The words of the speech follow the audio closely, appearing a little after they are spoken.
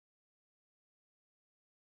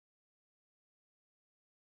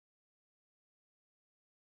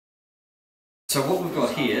So what we've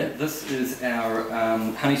got here, this is our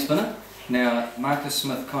honey spinner. Now Marcus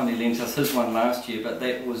Smith kindly lent us his one last year, but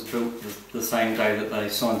that was built the same day that they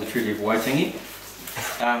signed the Treaty of Waitangi.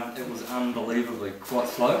 It was unbelievably quite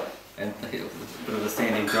slow, and it was a bit of a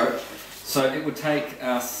standing joke. So it would take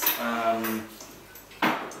us about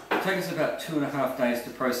 2.5 days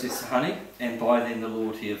to process the honey, and by then the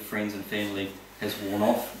loyalty of friends and family has worn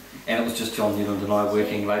off, and it was just John Newland and I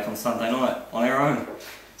working late on Sunday night on our own.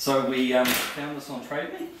 So we found this on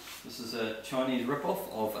Trade Me. This is a Chinese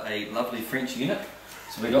rip-off of a lovely French unit.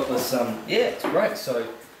 So we got this, yeah, it's great. So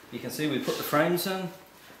you can see we put the frames in.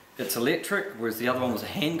 It's electric, whereas the other one was a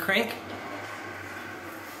hand crank.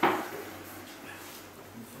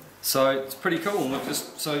 So it's pretty cool. And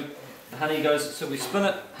so the honey goes, so we spin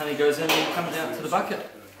it, honey goes in and comes out to the bucket.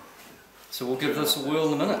 So we'll give this a whirl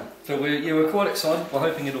in a minute. So we're quite excited. We're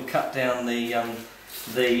hoping it'll cut down the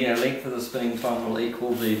length of the spinning time will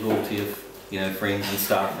equal the loyalty of friends and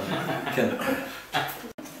staff. And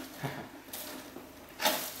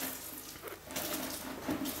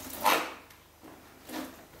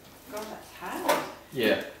God, that's hard.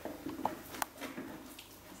 yeah. Is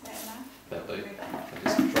that enough? That'll do.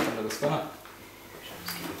 Just drop into the spinner.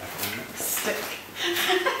 Stick.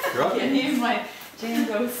 Right? Yeah, here's my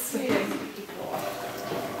Django sticking.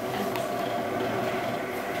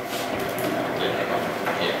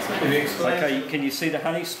 Okay, can you see the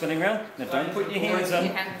honey spinning around? Now don't put your hands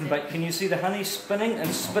in, but can you see the honey spinning and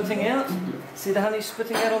spitting out? See the honey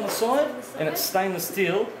spitting out on the side? And it's stainless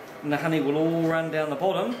steel, and the honey will all run down the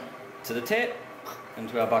bottom to the tap,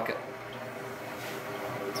 into our bucket.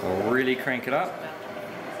 So we'll really crank it up.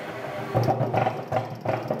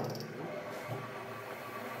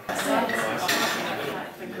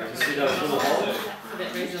 See those little holes? For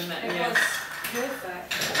that reason that, yeah.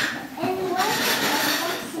 Perfect.